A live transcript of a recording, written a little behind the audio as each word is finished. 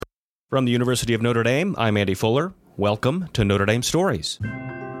From the University of Notre Dame, I'm Andy Fuller. Welcome to Notre Dame Stories.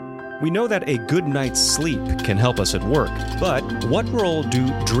 We know that a good night's sleep can help us at work, but what role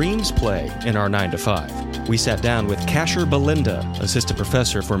do dreams play in our 9 to 5? We sat down with Kasher Belinda, assistant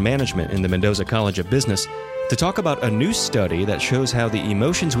professor for management in the Mendoza College of Business, to talk about a new study that shows how the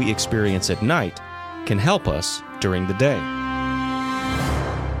emotions we experience at night can help us during the day.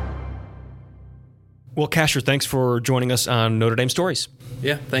 Well, Kasher, thanks for joining us on Notre Dame Stories.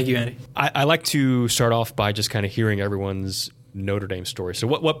 Yeah, thank you, Andy. I like to start off by just kind of hearing everyone's Notre Dame story. So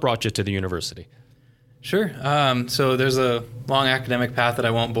what brought you to the university? Sure. So there's a long academic path that I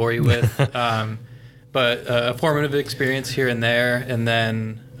won't bore you with, but a formative experience here and there. And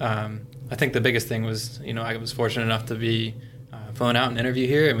then I think the biggest thing was, I was fortunate enough to be flown out and interview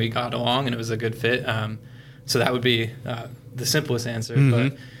here, and we got along, and it was a good fit. So that would be the simplest answer. Mm-hmm.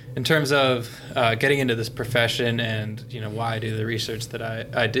 But in terms of getting into this profession and, why I do the research that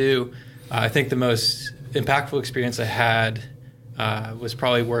I do, I think the most impactful experience I had was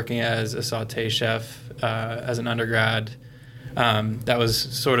probably working as a sauté chef as an undergrad. That was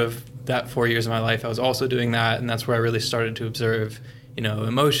sort of that 4 years of my life. I was also doing that, and that's where I really started to observe,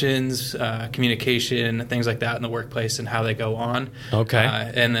 emotions, communication, things like that in the workplace and how they go on.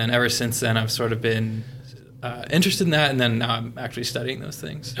 Okay. And then ever since then, I've sort of been interested in that, and then now I'm actually studying those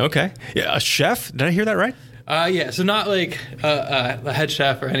things. Okay. Yeah, a chef? Did I hear that right? Yeah, so not like a head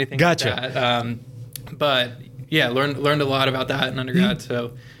chef or anything Gotcha. like that. But yeah, learned a lot about that in undergrad.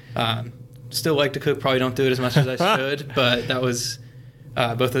 So still like to cook, probably don't do it as much as I should, but that was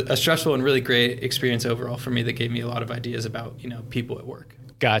both a stressful and really great experience overall for me that gave me a lot of ideas about, people at work.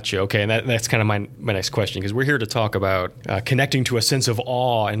 Gotcha. Okay, and that's kind of my next question, because we're here to talk about connecting to a sense of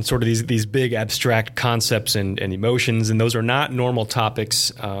awe and sort of these big abstract concepts and emotions, and those are not normal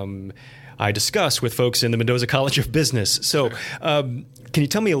topics I discuss with folks in the Mendoza College of Business. So can you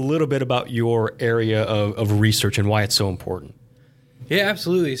tell me a little bit about your area of research and why it's so important? Yeah,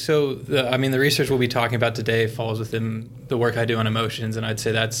 absolutely. So, the research we'll be talking about today falls within the work I do on emotions, and I'd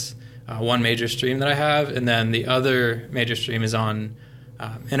say that's one major stream that I have, and then the other major stream is on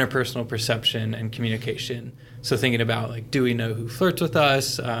interpersonal perception and communication. So thinking about, do we know who flirts with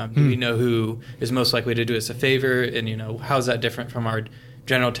us? Do we know who is most likely to do us a favor? And, how's that different from our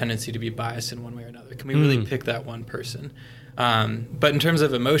general tendency to be biased in one way or another? Can we really pick that one person? But in terms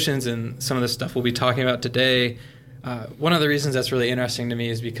of emotions and some of the stuff we'll be talking about today, one of the reasons that's really interesting to me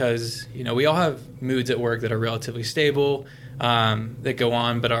is because, we all have moods at work that are relatively stable, that go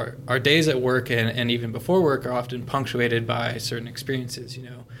on, but our days at work and even before work are often punctuated by certain experiences.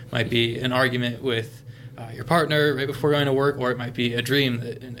 Might be an argument with your partner right before going to work, or it might be a dream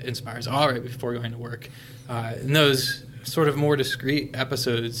that inspires awe right before going to work. And those sort of more discrete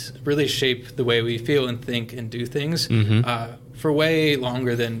episodes really shape the way we feel and think and do things for way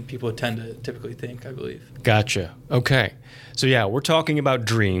longer than people tend to typically think, I believe. Gotcha. Okay. So yeah, we're talking about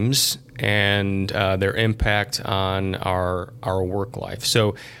dreams and their impact on our work life.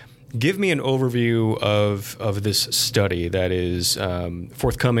 So give me an overview of this study that is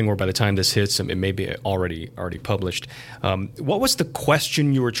forthcoming, or by the time this hits, it may be already published. What was the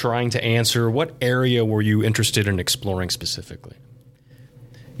question you were trying to answer? What area were you interested in exploring specifically?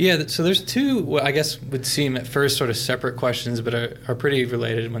 Yeah, so there's two, what I guess would seem at first sort of separate questions, but are pretty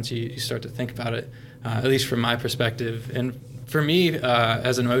related once you start to think about it, at least from my perspective. And for me,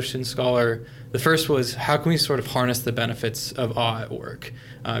 as an emotion scholar, the first was, how can we sort of harness the benefits of awe at work?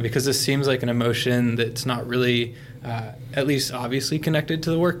 Because this seems like an emotion that's not really, at least obviously connected to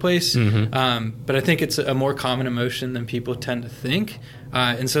the workplace. But I think it's a more common emotion than people tend to think.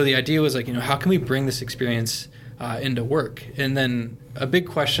 And so the idea was how can we bring this experience into work? And then a big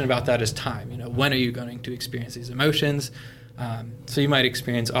question about that is time. When are you going to experience these emotions? So you might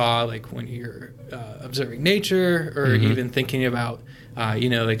experience awe when you're observing nature, or even thinking about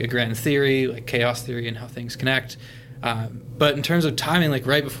a grand theory like chaos theory and how things connect. But in terms of timing,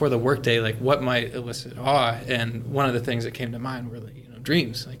 right before the workday, what might elicit awe? And one of the things that came to mind were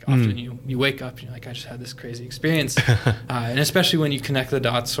dreams. Often you wake up and you're I just had this crazy experience, and especially when you connect the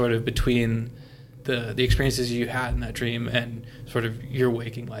dots sort of between the experiences you had in that dream and sort of your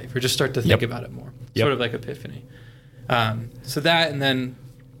waking life, or just start to think about it more, sort of like epiphany. So that, and then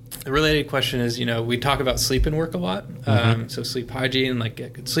the related question is, we talk about sleep and work a lot. So sleep hygiene,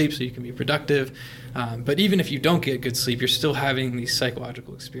 get good sleep so you can be productive. But even if you don't get good sleep, you're still having these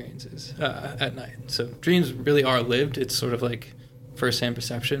psychological experiences at night. So dreams really are lived. It's sort of like first-hand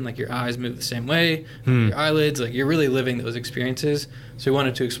perception, your eyes move the same way, your eyelids, you're really living those experiences. So we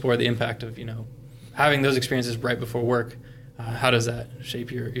wanted to explore the impact of, having those experiences right before work. How does that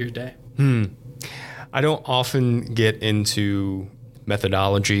shape your day? I don't often get into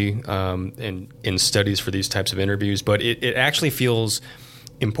methodology in studies for these types of interviews, but it actually feels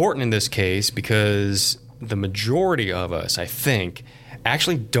important in this case because the majority of us, I think,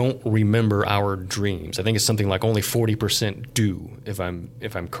 actually don't remember our dreams. I think it's something like only 40% do, if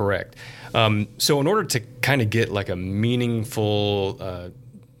I'm correct. So in order to kind of get like a meaningful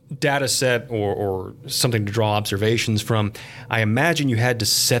data set or something to draw observations from, I imagine you had to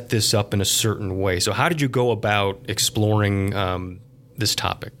set this up in a certain way. So how did you go about exploring this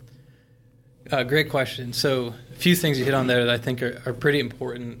topic? Great question. So a few things you hit on there that I think are pretty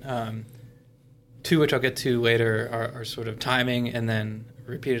important. Two, which I'll get to later, are sort of timing and then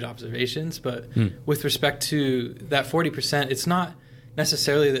repeated observations. But with respect to that 40%, it's not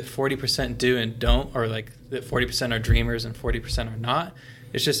necessarily that 40% do and don't, or like that 40% are dreamers and 40% are not.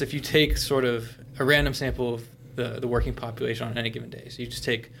 It's just if you take sort of a random sample of the working population on any given day. So you just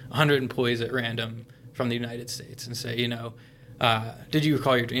take 100 employees at random from the United States and say, did you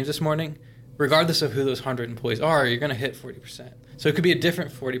recall your dreams this morning? Regardless of who those 100 employees are, you're going to hit 40%. So it could be a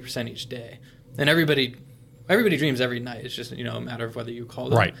different 40% each day. And everybody dreams every night. It's just, a matter of whether you call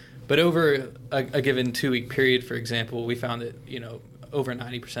them. Right. But over a given 2-week period, for example, we found that, over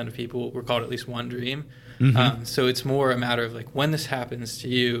 90% of people recalled at least one dream. Mm-hmm. So it's more a matter of like when this happens to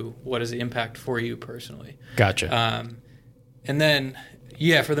you, what is the impact for you personally? Gotcha. And then,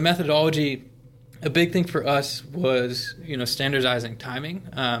 for the methodology, a big thing for us was, standardizing timing.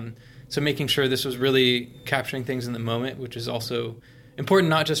 So making sure this was really capturing things in the moment, which is also important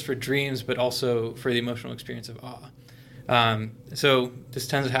not just for dreams, but also for the emotional experience of awe. So this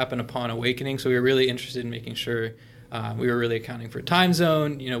tends to happen upon awakening. So we were really interested in making sure we were really accounting for time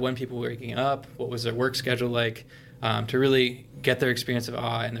zone, when people were waking up, what was their work schedule like, to really get their experience of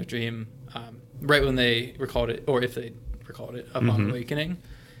awe in their dream right when they recalled it, or if they recalled it upon awakening.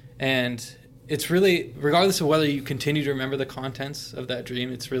 And it's really, regardless of whether you continue to remember the contents of that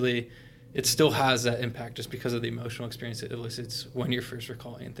dream, it still has that impact just because of the emotional experience it elicits when you're first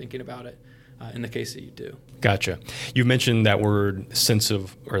recalling and thinking about it, in the case that you do. Gotcha. You mentioned that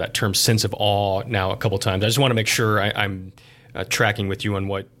that term sense of awe now a couple times. I just want to make sure I'm tracking with you on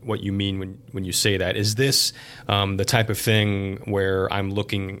what you mean when you say that. Is this the type of thing where I'm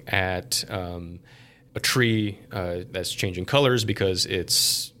looking at a tree that's changing colors because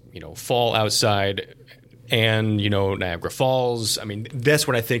it's fall outside and Niagara Falls? I mean, that's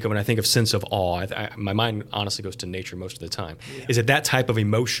what I think of when I think of sense of awe. My mind honestly goes to nature most of the time. Yeah. Is it that type of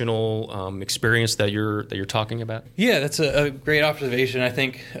emotional experience that you're talking about? Yeah, that's a great observation. I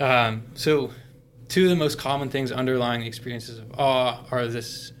think so. Two of the most common things underlying the experiences of awe are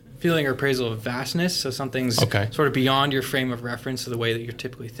this feeling or appraisal of vastness. So something's sort of beyond your frame of reference, to the way that you're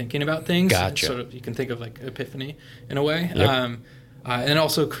typically thinking about things. Gotcha. Sort of, you can think of like epiphany in a way. Yep. And it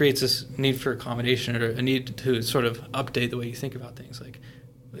also creates this need for accommodation, or a need to sort of update the way you think about things. Like,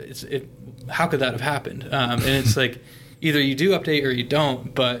 how could that have happened? And it's like either you do update or you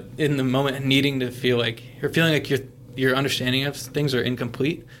don't. But in the moment, needing to feel like, or feeling like your understanding of things are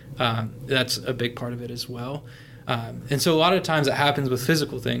incomplete, that's a big part of it as well. And so a lot of times it happens with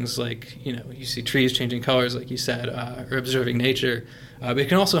physical things, like you see trees changing colors, like you said, or observing nature. But it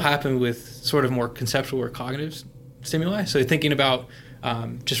can also happen with sort of more conceptual or cognitive stimuli. So thinking about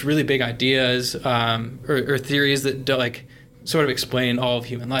just really big ideas or theories that sort of explain all of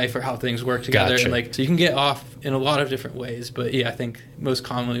human life, or how things work together. Gotcha. And so you can get off in a lot of different ways. But I think most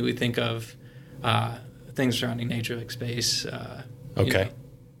commonly we think of things surrounding nature, like space,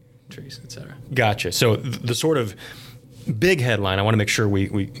 trees, etc. Gotcha. So the sort of big headline I want to make sure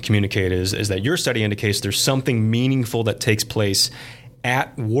we communicate is that your study indicates there's something meaningful that takes place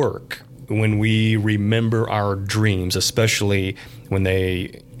at work when we remember our dreams, especially when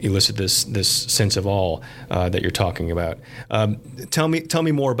they elicit this sense of awe that you're talking about. Tell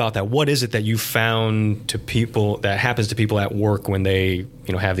me more about that. What is it that you found that happens to people at work when they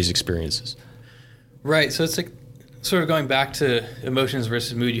have these experiences? Right. So it's like sort of going back to emotions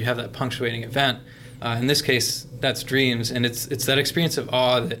versus mood. You have that punctuating event. In this case, that's dreams, and it's that experience of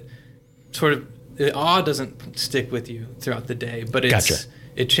awe that sort of, the awe doesn't stick with you throughout the day, but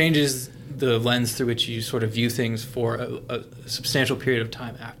it changes the lens through which you sort of view things for a substantial period of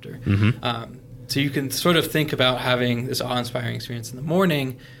time after. Mm-hmm. So you can sort of think about having this awe-inspiring experience in the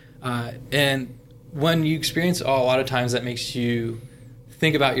morning, and when you experience awe, a lot of times that makes you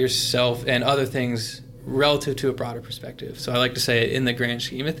think about yourself and other things relative to a broader perspective. So I like to say it in the grand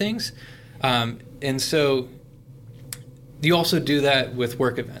scheme of things. And so you also do that with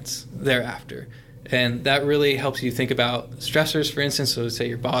work events thereafter. And that really helps you think about stressors, for instance. So say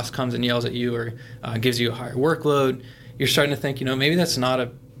your boss comes and yells at you, or gives you a higher workload. You're starting to think, maybe that's not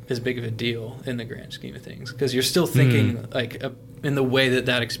a as big of a deal in the grand scheme of things, because you're still thinking like in the way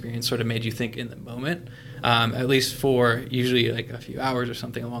that experience sort of made you think in the moment, at least for usually like a few hours or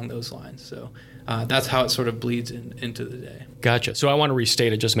something along those lines. So that's how it sort of bleeds into the day. Gotcha. So I want to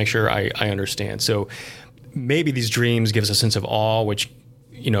restate it just to make sure I understand. So maybe these dreams give us a sense of awe, which,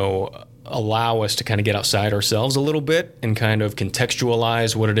 allow us to kind of get outside ourselves a little bit and kind of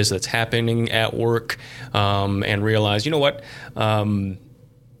contextualize what it is that's happening at work, and realize,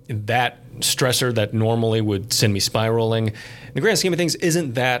 that stressor that normally would send me spiraling, in the grand scheme of things,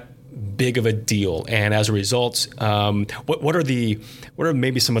 isn't that big of a deal. And as a result, what are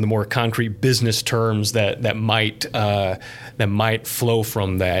maybe some of the more concrete business terms that might flow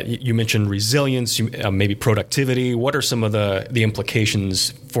from that? You mentioned resilience, maybe productivity. What are some of the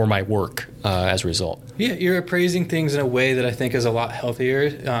implications for my work as a result? Yeah, you're appraising things in a way that I think is a lot healthier,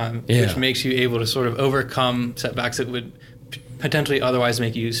 which makes you able to sort of overcome setbacks that would potentially otherwise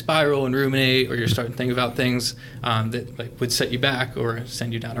make you spiral and ruminate, or you're starting to think about things that like would set you back or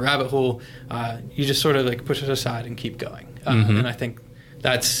send you down a rabbit hole. You just sort of like push it aside and keep going. And I think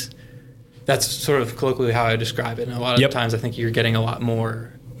that's sort of colloquially how I describe it. And a lot of times I think you're getting a lot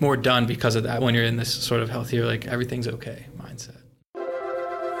more done because of that when you're in this sort of healthier, like everything's okay mindset.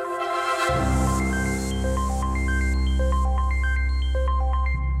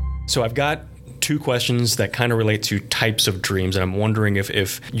 So I've got two questions that kind of relate to types of dreams, and I'm wondering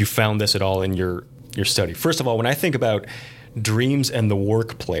if you found this at all in your study. First of all, when I think about dreams and the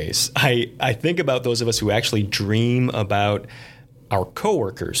workplace, I think about those of us who actually dream about our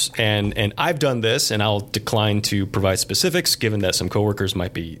coworkers, and I've done this, and I'll decline to provide specifics given that some coworkers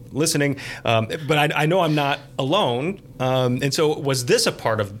might be listening, but I know I'm not alone, and so was this a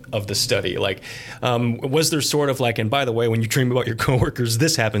part of the study? Like, was there sort of like, and by the way, when you dream about your coworkers,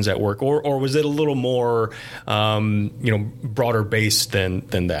 this happens at work, or was it a little more broader based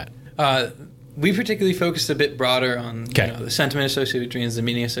than that? We particularly focused a bit broader on the sentiment associated with dreams, the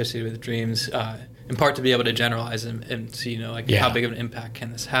meaning associated with dreams, in part to be able to generalize and see, how big of an impact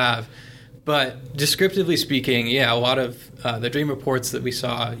can this have. But descriptively speaking, a lot of the dream reports that we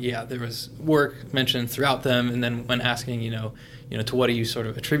saw, there was work mentioned throughout them. And then when asking, to what do you sort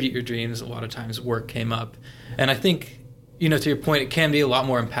of attribute your dreams, a lot of times work came up. And I think, to your point, it can be a lot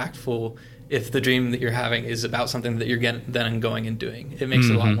more impactful if the dream that you're having is about something that you're then going and doing. It makes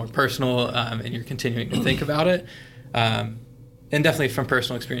it a lot more personal, and you're continuing to think about it. And definitely from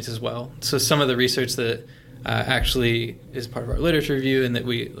personal experience as well. So some of the research that actually is part of our literature review and that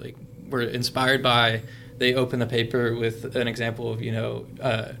we were inspired by, they open the paper with an example of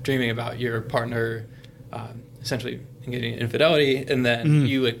dreaming about your partner essentially engaging in infidelity, and then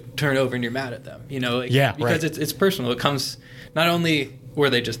you turn over and you're mad at them. Because it's personal. It comes not only were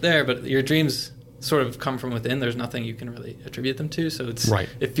they just there, but your dreams sort of come from within. There's nothing you can really attribute them to, so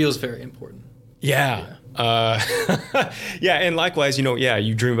it feels very important. Yeah. And likewise,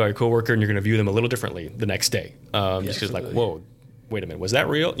 you dream about your coworker and you're going to view them a little differently the next day. Just because like, whoa, wait a minute, was that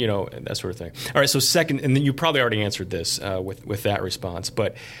real? And that sort of thing. All right. So second, and then you probably already answered this with that response,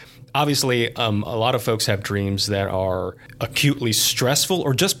 but obviously a lot of folks have dreams that are acutely stressful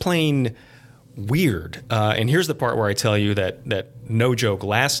or just plain weird. And here's the part where I tell you that no joke,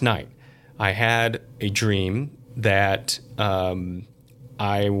 last night I had a dream that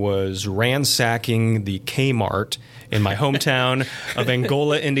I was ransacking the Kmart in my hometown of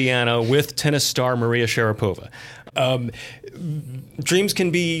Angola, Indiana, with tennis star Maria Sharapova. Dreams can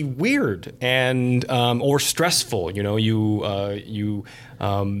be weird and or stressful. You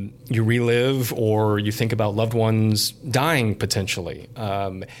relive or you think about loved ones dying potentially.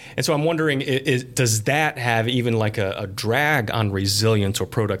 And so I'm wondering, does that have even like a drag on resilience or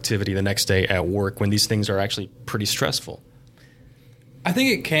productivity the next day at work when these things are actually pretty stressful? I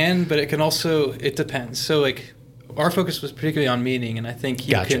think it can, but it can also, it depends. So our focus was particularly on meaning, and I think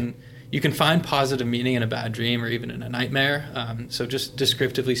you can find positive meaning in a bad dream or even in a nightmare. So just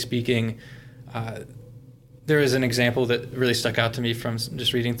descriptively speaking, there is an example that really stuck out to me from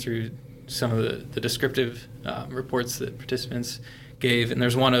just reading through some of the descriptive reports that participants gave. And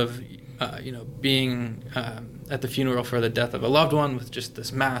there's one of, being at the funeral for the death of a loved one with just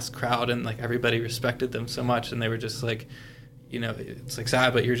this mass crowd, and everybody respected them so much, and they were just it's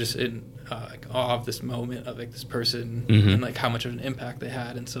sad, but you're just in awe of this moment of this person and how much of an impact they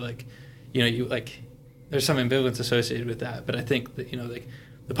had. And so there's some ambivalence associated with that, but I think that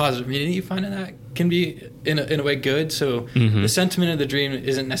the positive meaning you find in that can be in a way good. So the sentiment of the dream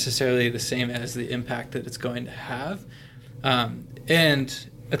isn't necessarily the same as the impact that it's going to have. And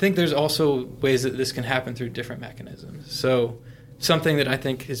I think there's also ways that this can happen through different mechanisms. So something that I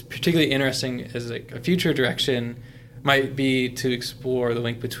think is particularly interesting as a future direction might be to explore the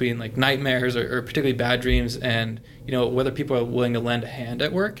link between like nightmares or particularly bad dreams and, you know, whether people are willing to lend a hand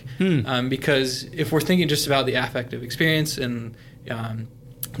at work. Because if we're thinking just about the affective experience and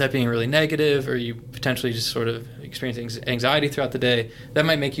that being really negative, or you potentially just sort of experiencing anxiety throughout the day, that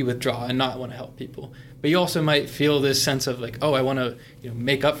might make you withdraw and not want to help people. But you also might feel this sense of like, oh, I want to, you know,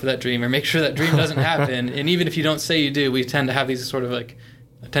 make up for that dream or make sure that dream doesn't happen. And even if you don't say you do, we tend to have these sort of like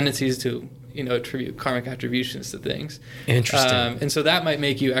tendencies to, you know, attribute karmic attributions to things. Interesting. And so that might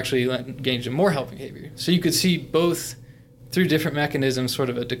make you actually engage in more helping behavior. So you could see both through different mechanisms, sort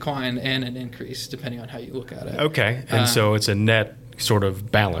of a decline and an increase, depending on how you look at it. Okay. And so it's a net sort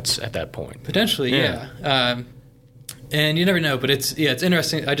of balance at that point. Potentially, yeah. And you never know, but it's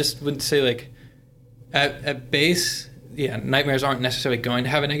interesting. I just would say, like, at base, nightmares aren't necessarily going to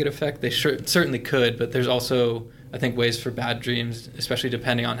have a negative effect. They certainly could, but there's also, I think, ways for bad dreams, especially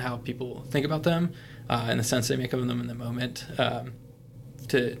depending on how people think about them and the sense they make of them in the moment,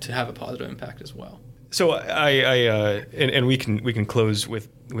 to have a positive impact as well. So and we can close with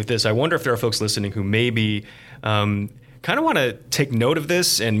this. I wonder if there are folks listening who maybe kind of want to take note of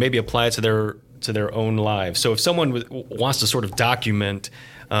this and maybe apply it to their own lives. So if someone wants to sort of document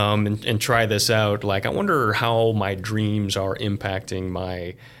and try this out, like, I wonder how my dreams are impacting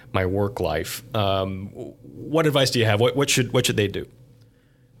my work life. What advice do you have? What should they do?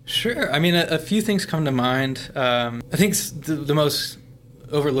 Sure. I mean, a few things come to mind. I think the most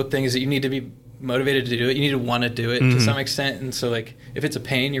overlooked thing is that you need to be motivated to do it. You need to want to do it to some extent. And so, like, if it's a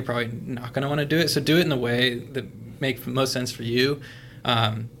pain, you're probably not going to want to do it. So do it in the way that makes most sense for you.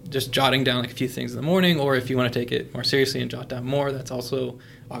 Just jotting down like a few things in the morning, or if you want to take it more seriously and jot down more, that's also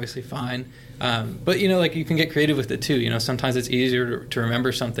obviously fine. But, you know, like, you can get creative with it too. You know, sometimes it's easier to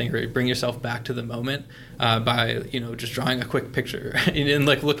remember something or bring yourself back to the moment by, you know, just drawing a quick picture and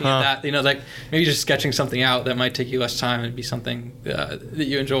like looking at that, you know, like maybe just sketching something out that might take you less time and be something that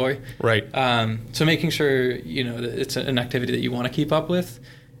you enjoy. Right. So making sure, you know, that it's an activity that you want to keep up with.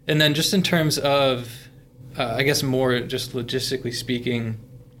 And then just in terms of, I guess more just logistically speaking,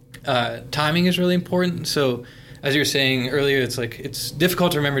 timing is really important. So as you were saying earlier, it's like it's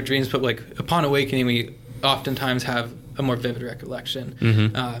difficult to remember dreams, but like upon awakening, we oftentimes have a more vivid recollection.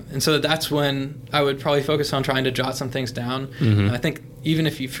 And so that's when I would probably focus on trying to jot some things down. I think even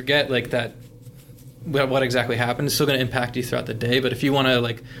if you forget like that, what exactly happened, is still going to impact you throughout the day. But if you want to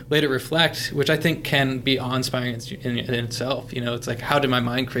like later reflect, which I think can be awe-inspiring in itself, you know, it's like, how did my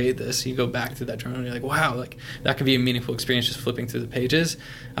mind create this? You go back to that journal and you're like, wow, like that could be a meaningful experience just flipping through the pages.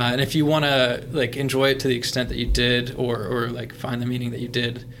 And if you want to like enjoy it to the extent that you did, or like find the meaning that you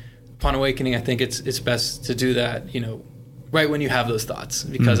did upon awakening, I think it's best to do that, you know, right when you have those thoughts,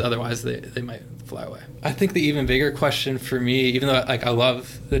 because otherwise they might fly away. I think the even bigger question for me, even though like I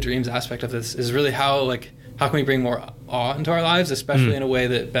love the dreams aspect of this, is really how can we bring more awe into our lives, especially in a way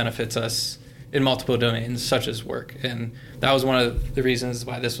that benefits us in multiple domains, such as work. And that was one of the reasons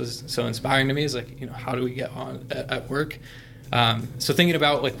why this was so inspiring to me, is like, you know, how do we get on at work? So thinking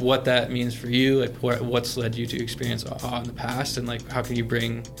about like what that means for you, like what's led you to experience awe in the past, and like how can you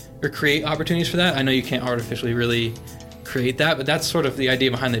bring or create opportunities for that? I know you can't artificially really create that, but that's sort of the idea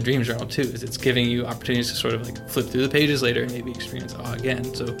behind the dream journal too, is it's giving you opportunities to sort of like flip through the pages later and maybe experience awe again.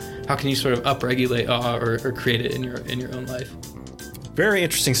 So how can you sort of upregulate awe or create it in your own life? Very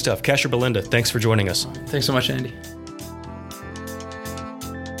interesting stuff. Casher Belinda, thanks for joining us. Thanks so much, Andy.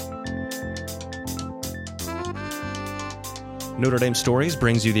 Notre Dame Stories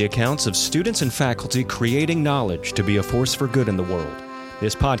brings you the accounts of students and faculty creating knowledge to be a force for good in the world.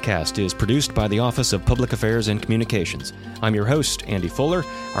 This podcast is produced by the Office of Public Affairs and Communications. I'm your host, Andy Fuller.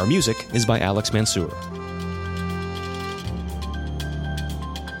 Our music is by Alex Mansour.